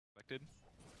expected.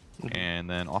 And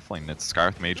then offlane, it's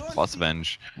Skyreth Mage plus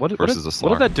Venge versus a Slar.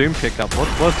 What did that Doom pick up?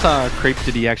 What creep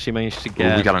did he actually manage to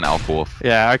get? Ooh, we got an Alpha Wolf.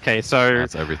 Yeah, okay, so...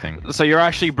 That's everything. So you're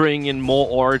actually bringing in more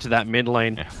aura to that mid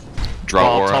lane. Yeah.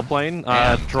 Draw aura. Top lane,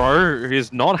 Dro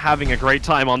is not having a great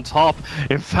time on top.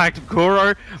 In fact,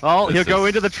 Kuro, he'll go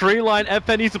into the tree line.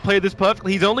 FN needs to play this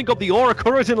perfectly. He's only got the aura.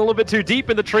 Kuro's in a little bit too deep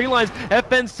in the tree lines.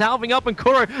 FN's salving up and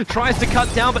Kuro tries to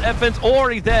cut down, but FN's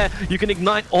already there. You can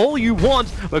ignite all you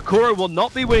want, but Kuro will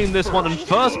not be winning this one, and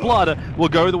first blood will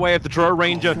go the way of the Dro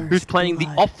Ranger, who's playing the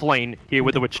off lane here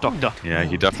with the Witch Doctor. Yeah,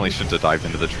 he definitely shouldn't have dived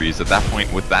into the trees. At that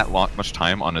point, with that much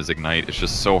time on his ignite, it's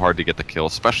just so hard to get the kill,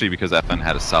 especially because FN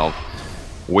had a salve.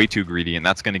 Way too greedy, and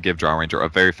that's going to give Drow Ranger a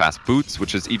very fast boots,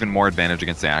 which is even more advantage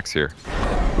against the Axe here.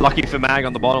 Lucky for Mag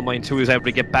on the bottom lane too, he was able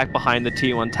to get back behind the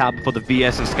T1 tab before the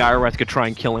VS and Skywrath could try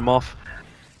and kill him off.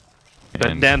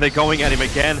 But then they're going at him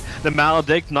again. The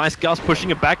Maledict, nice gust pushing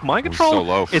it back. Mind Control, so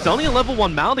low. It's only a level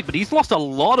 1 Maledict, but he's lost a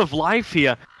lot of life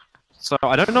here. So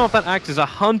I don't know if that Axe is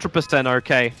 100%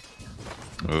 okay.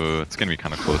 It's going to be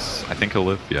kind of close. I think he'll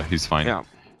live. Yeah, he's fine. Yeah.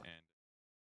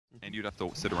 And you'd have to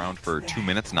sit around for 2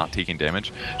 minutes not taking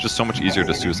damage. Just so much easier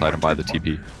to suicide and buy the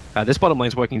TP. This bottom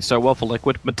lane's working so well for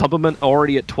Liquid. Matubberman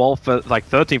already at 12 for,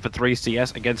 13 for 3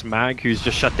 CS against Mag, who's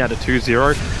just shut down to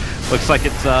 2-0. Looks like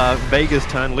it's Vega's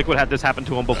turn. Liquid had this happen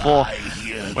to him before,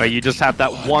 where you just have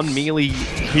that one melee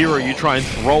hero you try and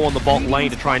throw on the bot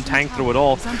lane to try and tank through it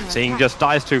all. Seeing just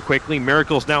dies too quickly.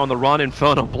 Miracle's now on the run.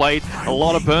 Infernal Blade. A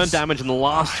lot of burn damage in the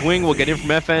last swing will get in from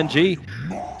FNG.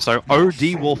 So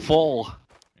OD will fall.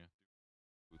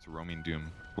 Roaming Doom,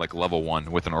 like level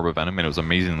 1 with an Orb of Venom, and it was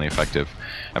amazingly effective.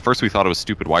 At first we thought it was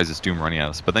stupid, why is this Doom running at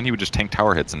us? But then he would just tank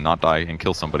tower hits and not die and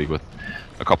kill somebody with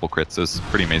a couple crits. It was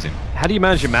pretty amazing. How do you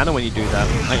manage your mana when you do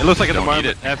that? Like, it looks like at the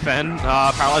moment FN,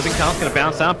 Paralyzing Count's going to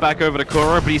bounce out back over to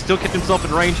Kuro, but he still kept himself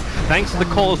in range thanks to the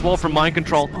call as well from Mind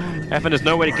Control. FN has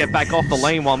no way to get back off the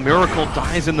lane while Miracle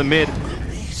dies in the mid.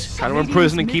 Trying to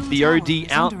imprison and keep the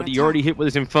OD out, but he already hit with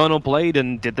his Infernal Blade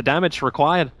and did the damage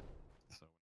required.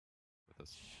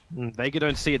 Vega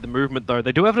don't see it, the movement though.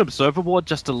 They do have an observer ward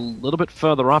just a little bit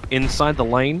further up inside the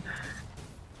lane.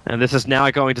 And this is now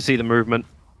going to see the movement.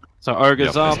 So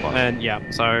Ogre's up, and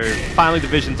yeah, so finally the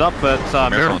vision's up, but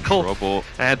Miracle.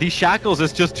 And these shackles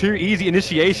is just too easy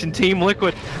initiation, Team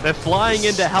Liquid. They're flying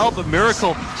in to help, but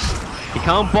Miracle, he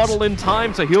can't bottle in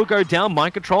time, so he'll go down.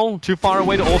 Mind Control, too far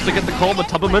away to also get the call.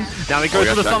 Matubberman, now he goes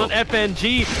to the stun on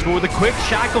FNG, but with a quick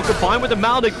shackle combined with the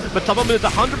Maledict, Matubberman is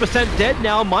 100% dead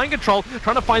now. Mind Control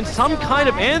trying to find some kind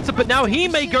of answer, but now he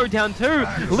may go down too.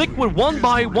 Liquid, one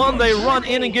by one, they run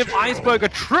in and give Iceberg a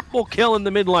triple kill in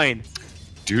the mid lane.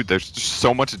 Dude, there's just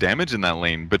so much damage in that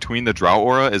lane, between the Drow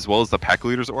aura as well as the Pack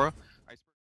Leader's aura.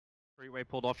 Creep wave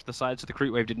pulled off to the side, so the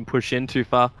creep wave didn't push in too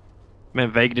far. Man,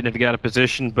 Vega didn't have to get out of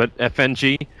position, but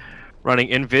FNG running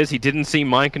invis. He didn't see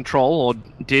Mind Control, or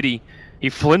did he? He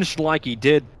flinched like he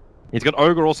did. He's got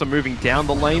Ogre also moving down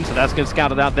the lane, so that's going to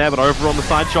scout it out there, but over on the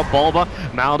side shot, Bulba,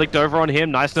 Maledict over on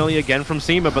him, nice and early again from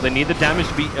Seema, but they need the damage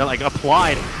to be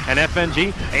applied, and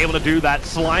FNG able to do that,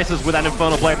 slices with that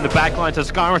Infernal Blade in the backline, so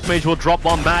Skyreth Mage will drop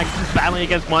on Mag, battling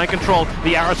against Mind Control,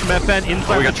 the arrows from FN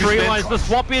inside the tree lines, the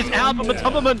swap is out, but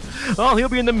Matubberman, he'll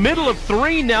be in the middle of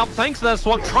 3 now, thanks to that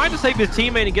swap, trying to save his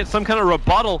teammate and get some kind of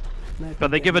rebuttal,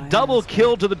 but they give a double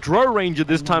kill to the Dro Ranger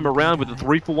this time around with a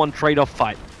 3-for-1 trade-off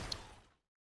fight.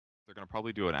 They're going to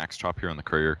probably do an axe chop here on the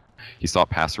courier. He saw it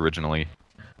pass originally.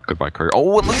 Goodbye, courier.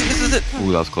 Oh, look, this is it!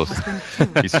 Ooh, that was close.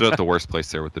 He stood at the worst place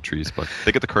there with the trees, but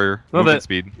they get the courier. Movement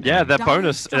speed. Yeah, their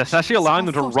bonus. It's actually allowing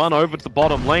them to run over to the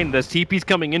bottom lane. There's TPs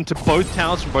coming into both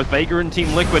towers from both Vega and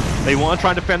Team Liquid. They want to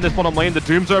try and defend this bottom lane. The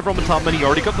Doom's over on Matubberman. He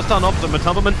already got the stun off, so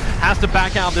Matubberman has to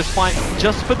back out of this fight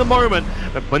just for the moment.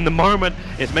 But when the moment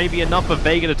is maybe enough for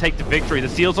Vega to take the victory. The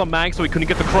seal's on Mag, so he couldn't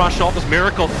get the crush off. This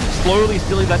Miracle slowly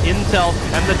stealing that intel,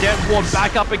 and the Death Ward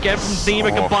back up again from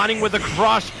Seema, combining with the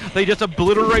crush. They just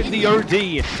obliterate the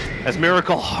OD. As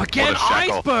Miracle, again,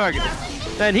 Iceberg!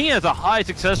 And he has a high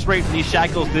success rate in these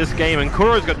shackles this game, and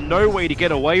Kuro's got no way to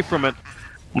get away from it.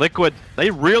 Liquid, they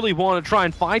really want to try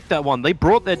and fight that one. They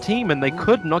brought their team, and they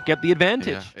could not get the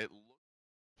advantage. Yeah,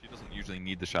 she doesn't usually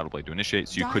need the Shadow Blade to initiate,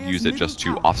 so you could use it just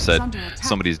to offset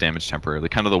somebody's damage temporarily,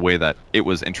 kind of the way that it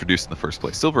was introduced in the first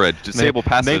place. Silver Edge, disable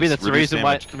passives, maybe that's the reason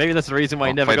damage. why. Maybe that's the reason why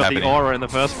he never got the aura in the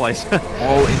first place.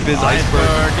 Oh, Invis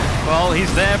Iceberg. Well,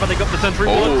 he's there, but they got the sentry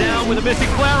ward down with a Mystic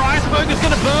Flare. Iceberg is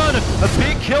going to burn. A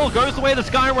big kill goes away to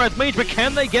Skywrath Mage, but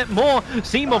can they get more?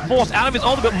 Seema forced out of his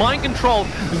ultimate mind control,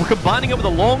 combining it with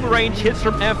the long-range hits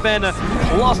from FN,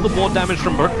 plus the ward damage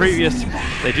from previous.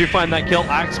 They do find that kill.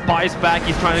 Axe buys back.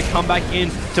 He's trying to come back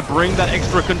in to bring that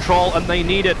extra control, and they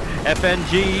need it.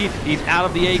 FNG, he's out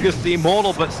of the Aegis, the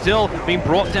Immortal, but still being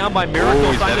brought down by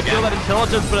Miracle. Starting to feel that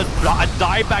intelligence, but a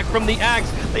dive back from the Axe.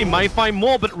 They may find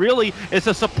more, but really, it's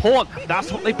a support.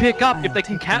 That's what they pick up. If they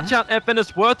can catch out FN,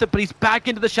 it's worth it, but he's back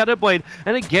into the Shadow Blade,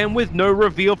 and again with no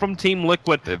reveal from Team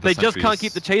Liquid. They just can't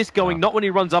keep the chase going, not when he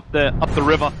runs up the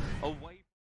river. Away,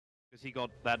 because he got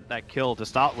that kill to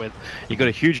start with. He got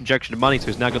a huge injection of money, so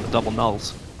he's now got the double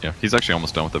nulls. Yeah, he's actually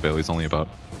almost done with the veil. He's only about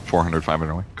 400,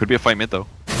 500 away. Could be a fight mid, though.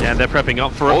 Yeah, and they're prepping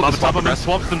up for it. Mothertubberman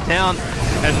swaps them down.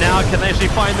 And now can they actually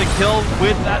find the kill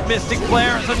with that Mystic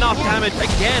Flare? It's enough damage.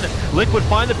 Again, Liquid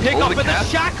find the pickup, but the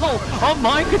shackle of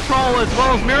mind control as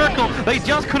well as Miracle. They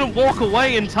just couldn't walk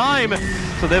away in time.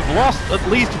 So they've lost at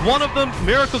least one of them.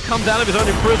 Miracle comes out of his own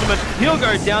imprisonment. He'll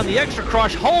go down. The extra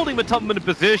crush holding Motubberman in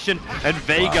position. And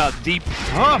Vega, the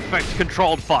perfect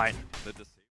controlled fight.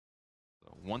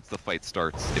 Once the fight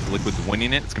starts, if Liquid's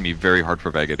winning it, it's going to be very hard for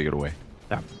Vega to get away.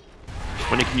 Yeah.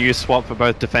 When you can use swap for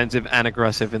both defensive and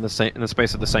aggressive in the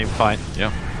space of the same fight.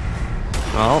 Yeah.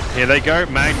 Well, here they go.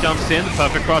 Mag jumps in.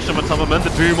 Perfect crush on Motubberman. The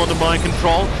Doom on the mind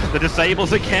control. The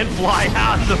disables again fly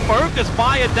out. The focus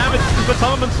fire damage.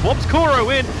 Motubberman swaps Kuro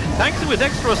in. Thanks to his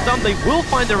extra stun, they will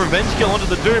find their revenge kill onto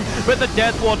the Doom. But the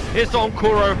Death Ward is on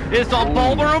Kuro. It's on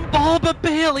Bulba, and Bulba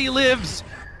barely lives.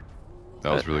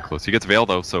 That was really close. He gets Veil,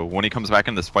 though, so when he comes back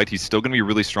in this fight, he's still going to be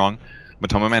really strong.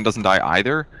 Motubberman doesn't die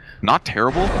either. Not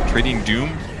terrible. Trading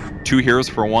Doom, 2 heroes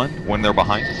for 1 when they're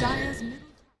behind.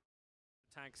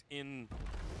 Attacks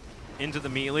into the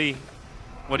melee.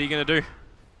 What are you going to do?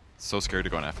 So scary to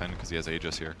go on FN because he has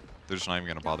Aegis here. They're just not even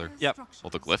going to bother. Yep.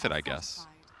 Well, they'll glyph it, I guess.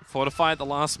 Fortify at the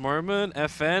last moment.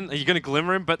 FN, are you going to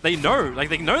glimmer him? But they know. Like,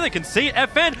 they know they can see it.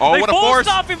 FN, oh, they what a force!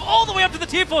 Staff him all the way up to the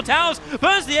tier 4 towers.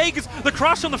 Burns the Aegis, the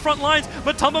crush on the front lines.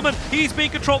 But Motubberman, he's being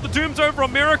controlled. The Doom's over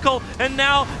on Miracle. And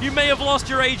now you may have lost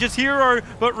your Aegis hero,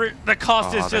 but the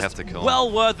cost is just well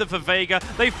worth it for Vega.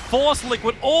 They force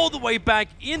Liquid all the way back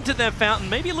into their fountain.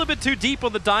 Maybe a little bit too deep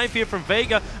on the dive here from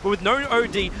Vega, but with no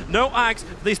OD, no Axe,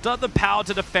 they still have the power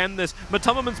to defend this.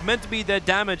 Motubberman's meant to be their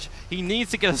damage. He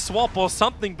needs to get a swap or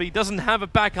something, but he doesn't have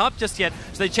it back up just yet.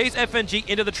 So they chase FNG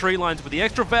into the tree lines. With the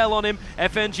extra veil on him,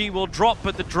 FNG will drop,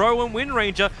 but the Dro and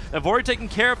Windranger, they've already taken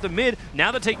care of the mid.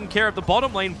 Now they're taking care of the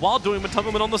bottom lane while doing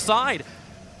Motubberman on the side.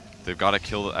 They've got to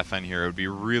kill FN here. It would be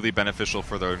really beneficial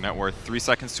for their net worth. 3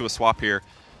 seconds to a swap here.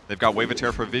 They've got Wave of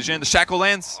Terror for Vision. The Shackle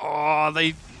lands. Oh,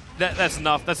 that's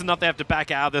enough. That's enough. They have to back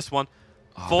out of this one.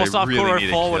 Force off Kuro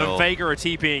forward and Vega are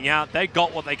TPing out. They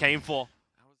got what they came for.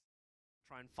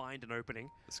 Try and find an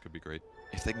opening. This could be great.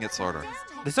 If they can get Slaughter.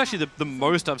 This is actually the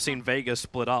most I've seen Vega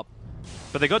split up.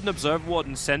 But they got an Observer Ward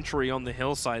and Sentry on the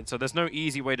hillside, so there's no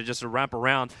easy way to just wrap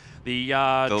around. The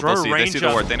Dro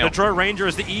Ranger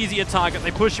is the easier target.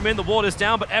 They push him in, the ward is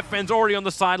down, but FN's already on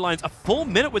the sidelines. A full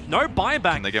minute with no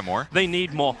buyback. Can they get more? They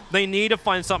need more. They need to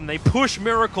find something. They push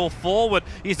Miracle forward.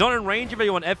 He's not in range of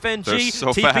anyone. FNG, so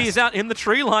TP is out in the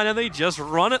tree line, and they just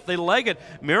run it. They leg it.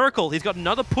 Miracle, he's got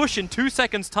another push in 2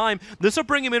 seconds time. This will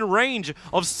bring him in range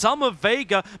of some of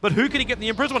Vega, but who can he get in the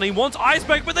imprisonment? He wants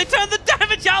Iceberg, but they turn the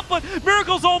damage output.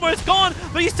 Miracle's almost gone,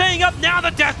 but he's staying up. Now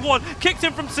the Death Ward kicks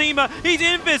him from Seema. He's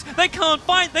invis. They can't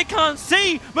fight. They can't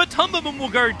see. But Motubberman will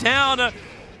go down.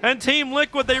 And Team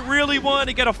Liquid, they really wanted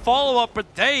to get a follow-up,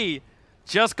 but they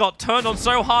just got turned on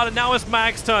so hard, and now it's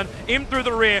Mag's turn. In through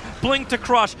the rear, Blink to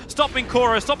crush, stopping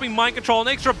Kuro, stopping mind control, an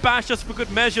extra bash just for good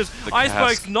measures.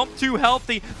 Iceberg's not too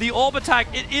healthy. The orb attack,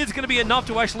 it is going to be enough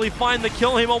to actually find the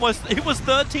kill him almost. It was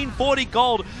 1340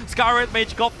 gold Skywrath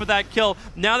Mage got for that kill.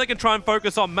 Now they can try and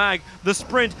focus on Mag. The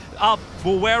sprint up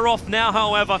will wear off now,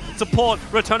 however. Support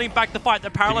returning back to fight.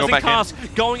 The paralyzing cast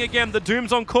going again. The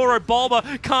Doom's on Kuro.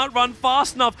 Bulba can't run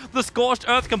fast enough. The Scorched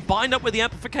Earth combined up with the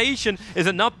amplification is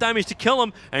enough damage to kill him.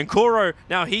 And Kuro,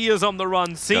 now he is on the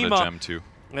run. Seema, got a gem too.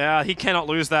 Yeah, he cannot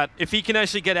lose that if he can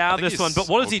actually get out of this one. But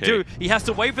what does he do? He has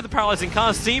to wait for the paralyzing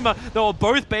cast. Seema, they were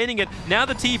both baiting it. Now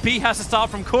the TP has to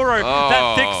start from Kuro.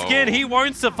 That thick skin, he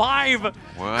won't survive.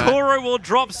 What? Kuro will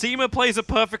drop. Seema plays it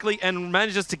perfectly and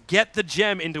manages to get the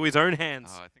gem into his own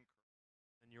hands. I think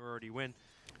And you already win.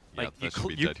 Yeah,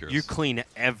 Like you clean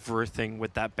everything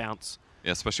with that bounce.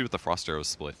 Yeah, especially with the Frost Arrows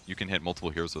split. You can hit multiple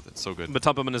heroes with it. So good.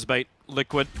 Motubberman is bait.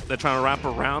 Liquid, they're trying to wrap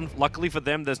around. Luckily for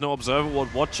them, there's no Observer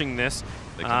Ward watching this.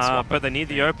 They can swap but they need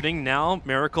the opening now.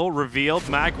 Miracle revealed.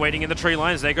 Mag waiting in the tree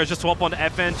lines. There goes just swap onto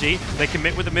FNG. They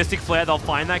commit with the Mystic Flare. They'll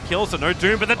find that kill, so no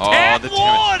Doom. But the Tag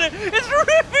Ward is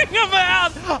ripping him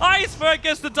out. Iceberg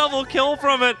gets the double kill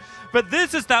from it. But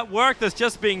this is that work that's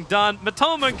just being done.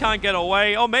 Matoman can't get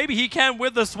away. Or maybe he can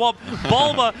with the swap.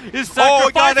 Bulba is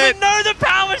sacrificed. But no, the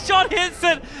power shot hits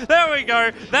it. There we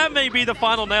go. That may be the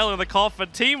final nail in the coffin.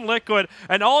 Team Liquid,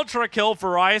 an ultra kill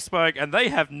for Iceberg, and they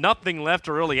have nothing left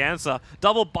to really answer.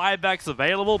 Double buybacks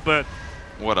available, but...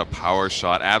 What a power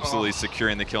shot. Absolutely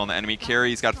securing the kill on the enemy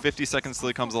carry. He's got 50 seconds till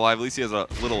he comes alive. At least he has a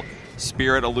little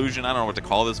spirit illusion. I don't know what to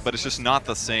call this, but it's just not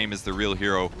the same as the real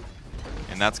hero.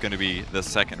 And that's going to be the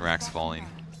second Rax falling.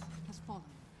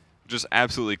 Just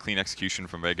absolutely clean execution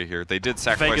from Vega here. They did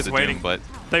sacrifice the Doom, but...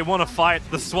 They want to fight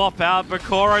the swap out,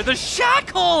 Bakoro. The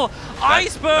shackle!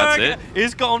 Iceberg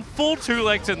is gone full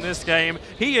 2-legs in this game.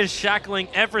 He is shackling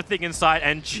everything inside,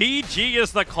 and GG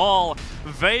is the call.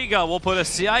 Vega will put a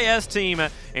CIS team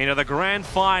into the grand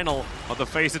final of the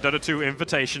FACEIT Dota 2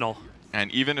 Invitational. And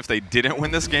even if they didn't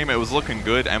win this game, it was looking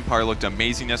good. Empire looked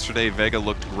amazing yesterday. Vega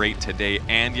looked great today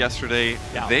and yesterday.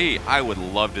 Yeah. I would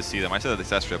love to see them. I said this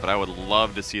yesterday, but I would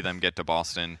love to see them get to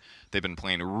Boston. They've been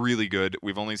playing really good.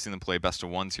 We've only seen them play best of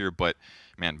ones here, but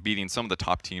man, beating some of the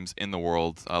top teams in the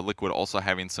world. Liquid also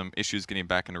having some issues getting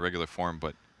back into regular form,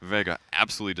 but Vega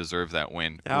absolutely deserved that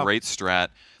win. Yep. Great strat.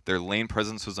 Their lane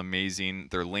presence was amazing.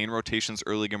 Their lane rotations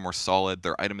early game were solid.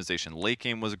 Their itemization late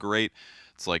game was great.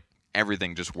 It's like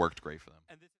everything just worked great for them.